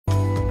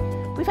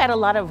We've had a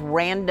lot of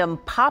random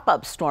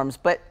pop-up storms,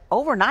 but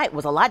overnight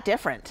was a lot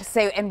different.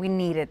 And we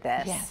needed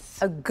this. Yes.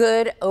 A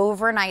good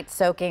overnight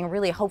soaking,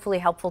 really hopefully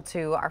helpful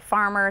to our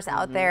farmers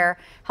out there,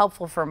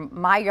 helpful for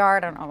my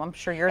yard. I don't know, I'm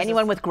sure yours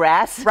Anyone with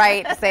grass.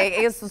 Right,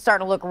 it's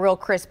starting to look real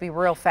crispy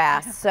real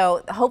fast.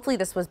 So hopefully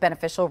this was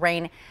beneficial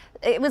rain.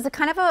 It was a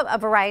kind of a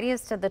variety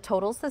as to the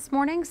totals this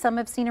morning. Some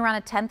have seen around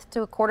 1/10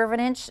 to 1/4 of an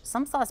inch.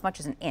 Some saw as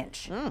much as an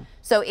inch.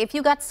 So if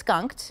you got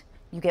skunked,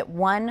 you get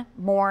one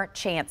more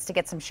chance to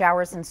get some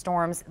showers and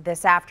storms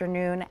this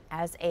afternoon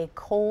as a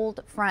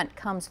cold front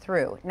comes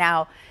through.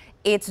 Now,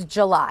 it's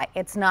July,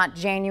 it's not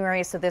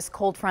January, so this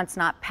cold front's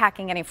not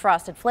packing any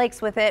frosted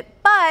flakes with it,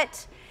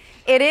 but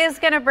it is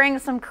going to bring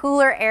some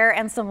cooler air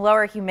and some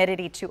lower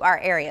humidity to our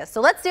area.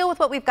 So let's deal with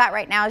what we've got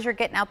right now as you're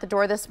getting out the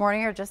door this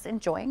morning or just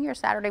enjoying your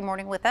Saturday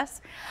morning with us.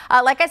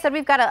 Like I said,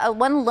 we've got a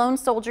one lone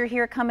soldier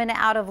here coming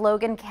out of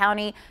Logan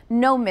County.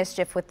 No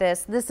mischief with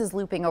this. This is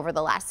looping over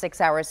the last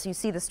 6 hours. So you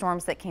see the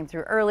storms that came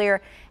through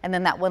earlier and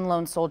then that one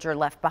lone soldier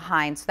left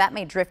behind. So that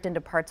may drift into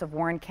parts of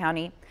Warren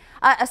County.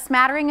 A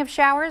smattering of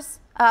showers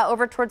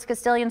over towards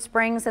Castilian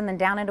Springs and then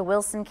down into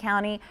Wilson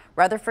County,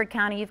 Rutherford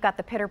County. You've got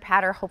the pitter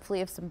patter,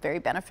 hopefully of some very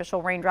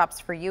beneficial raindrops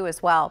for you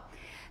as well.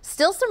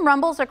 Still some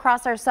rumbles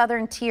across our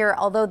southern tier,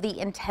 although the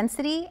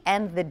intensity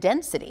and the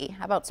density,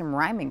 how about some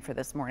rhyming for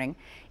this morning,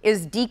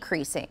 is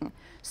decreasing.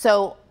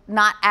 So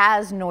not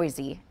as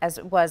noisy as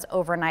it was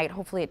overnight.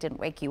 Hopefully it didn't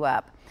wake you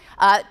up.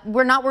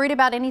 We're not worried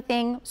about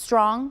anything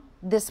strong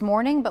this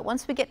morning, but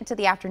once we get into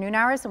the afternoon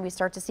hours and we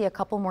start to see a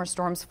couple more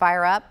storms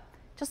fire up,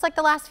 just like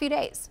the last few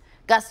days.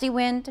 Gusty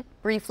wind,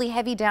 briefly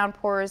heavy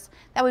downpours,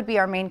 that would be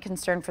our main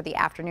concern for the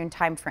afternoon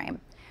time frame.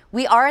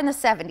 We are in the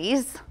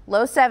 70s,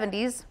 low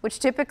 70s, which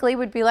typically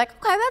would be like,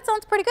 okay, that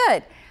sounds pretty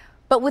good.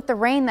 But with the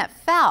rain that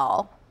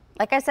fell,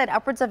 like I said,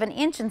 upwards of an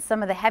inch in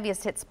some of the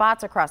heaviest hit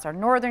spots across our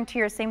northern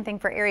tier, same thing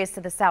for areas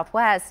to the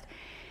southwest.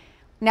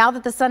 Now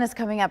that the sun is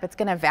coming up, it's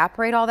going to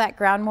evaporate all that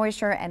ground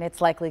moisture and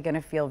it's likely going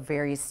to feel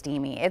very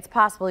steamy. It's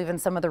possible even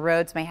some of the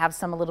roads may have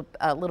a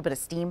little bit of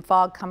steam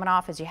fog coming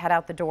off as you head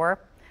out the door.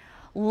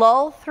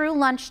 Lull through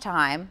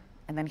lunchtime,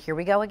 and then here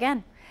we go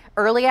again.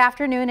 Early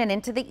afternoon and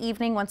into the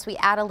evening, once we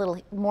add a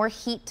little more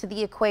heat to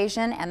the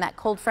equation and that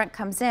cold front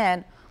comes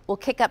in, we'll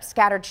kick up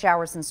scattered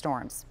showers and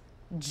storms.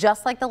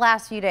 Just like the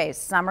last few days,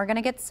 some are going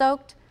to get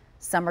soaked,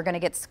 some are going to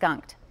get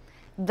skunked.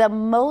 The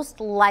most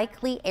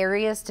likely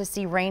areas to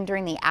see rain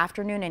during the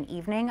afternoon and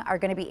evening are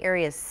going to be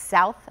areas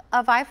south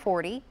of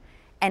I-40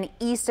 and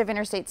east of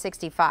Interstate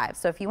 65.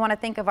 So if you want to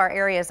think of our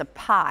area as a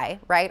pie,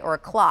 right, or a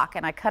clock,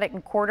 and I cut it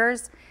in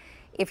quarters,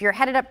 if you're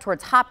headed up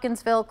towards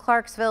Hopkinsville,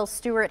 Clarksville,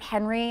 Stewart,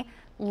 Henry,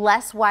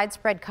 less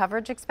widespread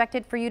coverage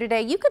expected for you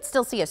today. You could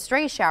still see a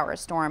stray shower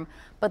storm,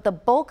 but the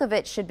bulk of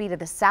it should be to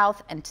the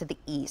south and to the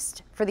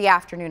east for the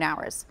afternoon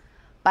hours.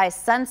 By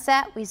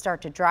sunset, we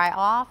start to dry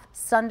off.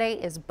 Sunday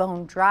is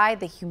bone dry.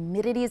 The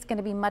humidity is going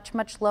to be much,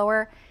 much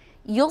lower.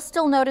 You'll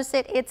still notice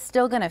it. It's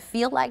still going to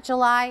feel like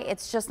July.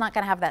 It's just not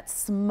going to have that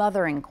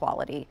smothering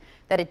quality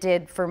that it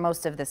did for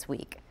most of this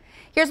week.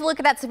 Here's a look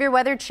at that severe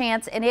weather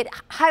chance, and it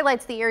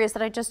highlights the areas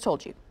that I just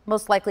told you.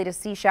 Most likely to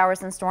see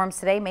showers and storms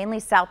today,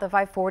 mainly south of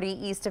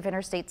I-40, east of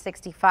Interstate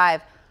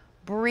 65.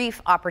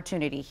 Brief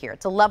opportunity here.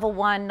 It's a level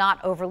 1,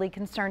 not overly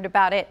concerned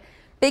about it.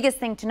 Biggest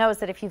thing to know is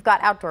that if you've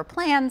got outdoor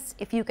plans,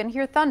 if you can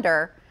hear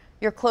thunder,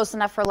 you're close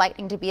enough for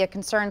lightning to be a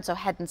concern, so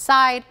head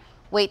inside,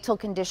 wait till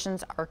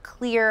conditions are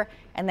clear,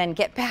 and then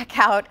get back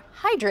out,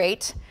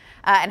 hydrate,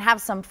 and have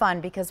some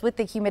fun, because with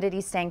the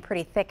humidity staying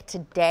pretty thick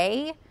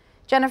today,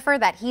 Jennifer,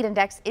 that heat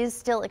index is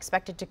still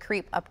expected to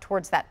creep up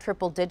towards that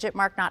triple-digit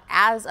mark. Not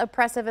as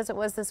oppressive as it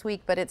was this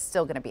week, but it's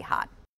still going to be hot.